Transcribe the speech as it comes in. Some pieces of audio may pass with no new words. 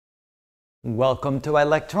Welcome to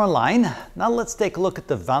ilectureonline. Now let's take a look at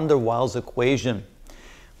the van der Waals equation.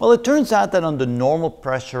 Well, it turns out that under normal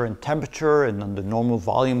pressure and temperature and under normal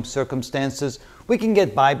volume circumstances, we can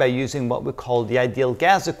get by using what we call the ideal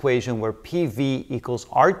gas equation, where PV equals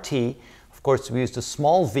RT. Of course, we use the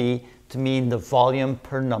small v to mean the volume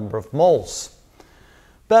per number of moles.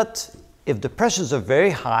 But if the pressures are very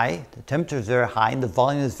high, the temperature is very high, and the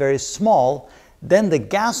volume is very small, then the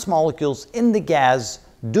gas molecules in the gas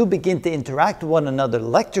do begin to interact with one another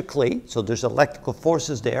electrically, so there's electrical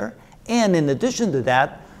forces there. And in addition to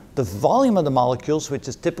that, the volume of the molecules, which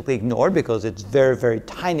is typically ignored because it's very, very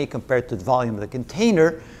tiny compared to the volume of the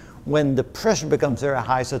container, when the pressure becomes very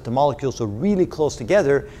high so that the molecules are really close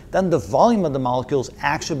together, then the volume of the molecules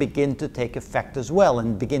actually begin to take effect as well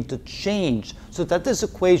and begin to change, so that this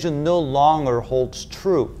equation no longer holds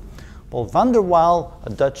true. Well, van der Waals,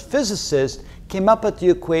 a Dutch physicist, came up with the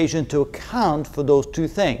equation to account for those two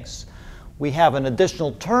things. We have an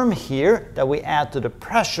additional term here that we add to the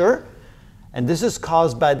pressure, and this is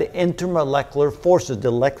caused by the intermolecular forces, the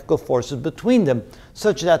electrical forces between them,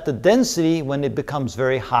 such that the density, when it becomes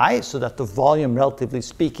very high, so that the volume, relatively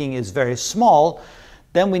speaking, is very small,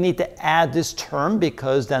 then we need to add this term,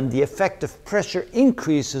 because then the effective pressure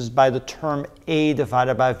increases by the term A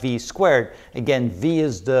divided by V squared. Again, V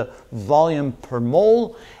is the volume per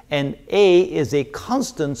mole, and A is a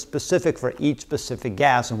constant specific for each specific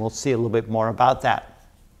gas, and we'll see a little bit more about that.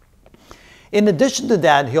 In addition to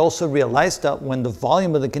that, he also realized that when the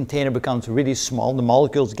volume of the container becomes really small, the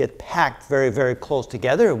molecules get packed very, very close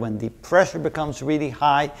together. When the pressure becomes really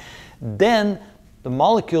high, then the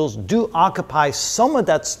molecules do occupy some of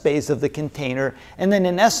that space of the container, and then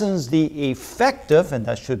in essence the effective, and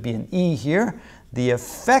that should be an E here, the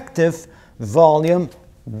effective volume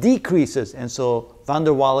decreases. And so van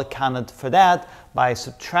der Waals accounted for that by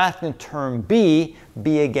subtracting term B.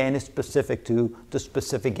 B again is specific to the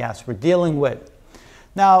specific gas we're dealing with.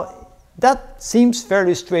 Now, that seems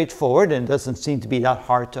fairly straightforward and doesn't seem to be that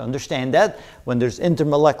hard to understand that. When there's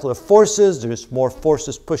intermolecular forces, there's more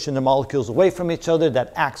forces pushing the molecules away from each other.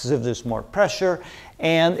 That acts as if there's more pressure.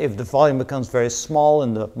 And if the volume becomes very small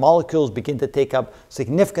and the molecules begin to take up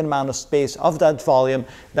significant amount of space of that volume,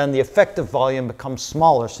 then the effective volume becomes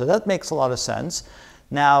smaller. So that makes a lot of sense.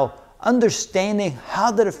 Now, understanding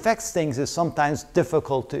how that affects things is sometimes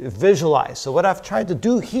difficult to visualize. So what I've tried to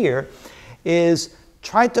do here is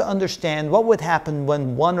try to understand what would happen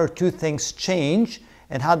when one or two things change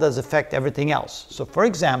and how does it affect everything else. So for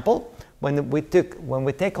example, when we take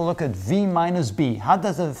a look at V minus B, how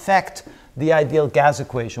does it affect the ideal gas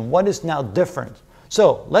equation? What is now different?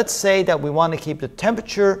 So let's say that we want to keep the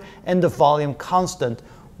temperature and the volume constant.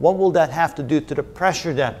 What will that have to do to the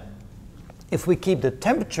pressure then? If we keep the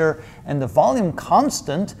temperature and the volume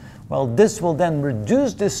constant, well, this will then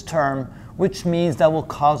reduce this term, which means that will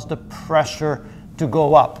cause the pressure to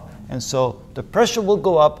go up. And so the pressure will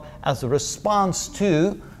go up as a response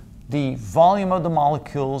to the volume of the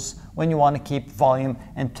molecules when you want to keep volume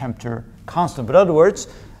and temperature constant. But in other words,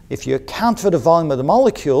 if you account for the volume of the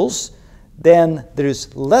molecules, then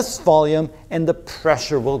there's less volume and the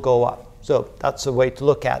pressure will go up. So that's a way to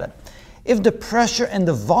look at it. If the pressure and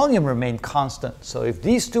the volume remain constant, so if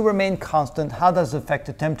these two remain constant, how does it affect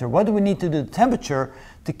the temperature? What do we need to do to the temperature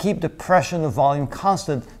to keep the pressure and the volume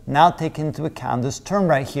constant? Now take into account this term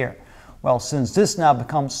right here. Well, since this now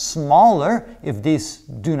becomes smaller, if these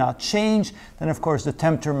do not change, then of course the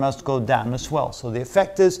temperature must go down as well. So the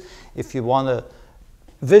effect is, if you want to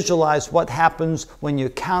visualize what happens when you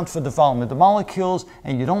account for the volume of the molecules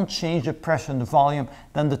and you don't change the pressure and the volume,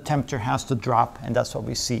 then the temperature has to drop, and that's what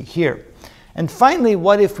we see here. And finally,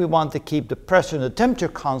 what if we want to keep the pressure and the temperature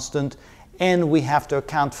constant and we have to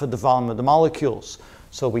account for the volume of the molecules?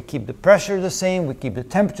 So we keep the pressure the same, we keep the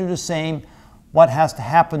temperature the same. What has to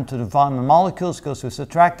happen to the volume of the molecules? Because we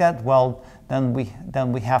subtract that, well, then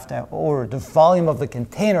we have to, or the volume of the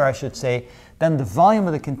container, I should say, then the volume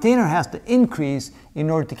of the container has to increase in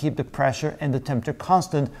order to keep the pressure and the temperature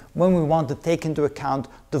constant when we want to take into account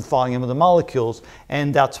the volume of the molecules.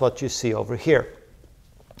 And that's what you see over here.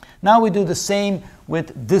 Now we do the same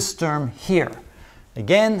with this term here.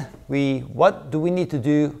 Again, what do we need to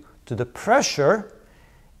do to the pressure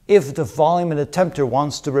if the volume and the temperature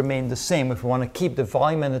wants to remain the same, if we want to keep the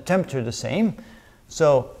volume and the temperature the same?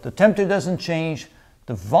 So the temperature doesn't change,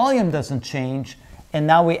 the volume doesn't change, and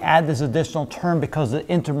now we add this additional term because of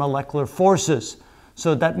the intermolecular forces.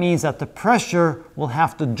 So that means that the pressure will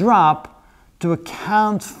have to drop to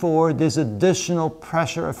account for this additional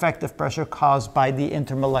pressure, effective pressure caused by the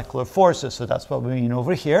intermolecular forces. So that's what we mean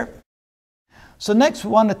over here. So next we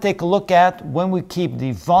want to take a look at when we keep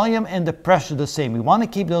the volume and the pressure the same. We want to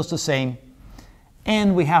keep those the same.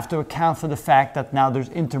 And we have to account for the fact that now there's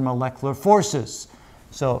intermolecular forces.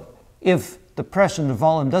 So if the pressure and the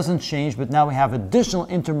volume doesn't change, but now we have additional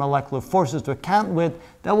intermolecular forces to account with,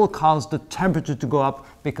 that will cause the temperature to go up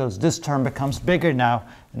because this term becomes bigger now,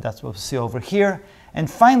 and that's what we see over here.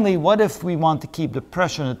 And finally, what if we want to keep the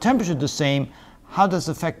pressure and the temperature the same? How does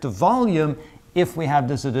it affect the volume if we have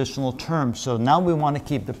this additional term? So now we want to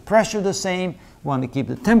keep the pressure the same, we want to keep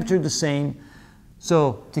the temperature the same.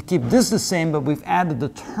 So to keep this the same, but we've added the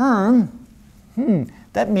term,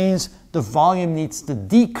 that means the volume needs to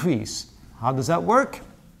decrease. How does that work?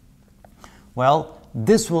 Well,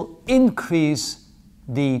 this will increase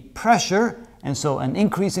the pressure, and so an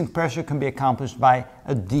increasing pressure can be accomplished by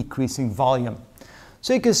a decreasing volume.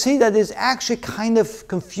 So you can see that it's actually kind of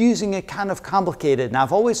confusing and kind of complicated. Now,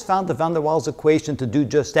 I've always found the van der Waals equation to do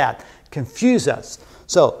just that, confuse us.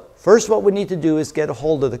 So first what we need to do is get a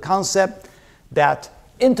hold of the concept that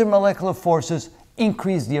intermolecular forces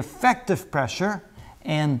increase the effective pressure,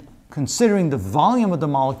 and considering the volume of the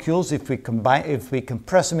molecules, if we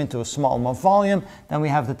compress them into a small enough volume, then we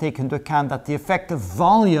have to take into account that the effective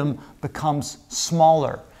volume becomes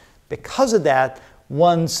smaller. Because of that,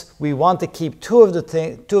 once we want to keep two of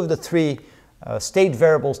the three state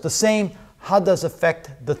variables the same, how does it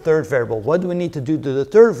affect the third variable? What do we need to do to the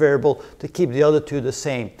third variable to keep the other two the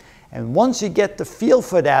same? And once you get the feel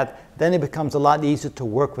for that, then it becomes a lot easier to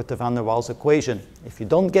work with the van der Waals equation. If you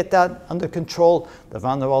don't get that under control, the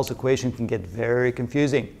van der Waals equation can get very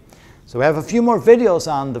confusing. So we have a few more videos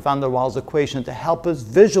on the van der Waals equation to help us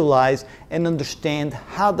visualize and understand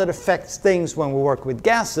how that affects things when we work with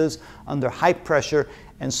gases under high pressure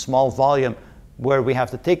and small volume, where we have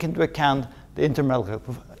to take into account the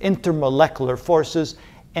intermolecular forces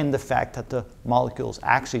and the fact that the molecules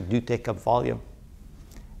actually do take up volume.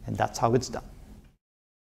 And that's how it's done.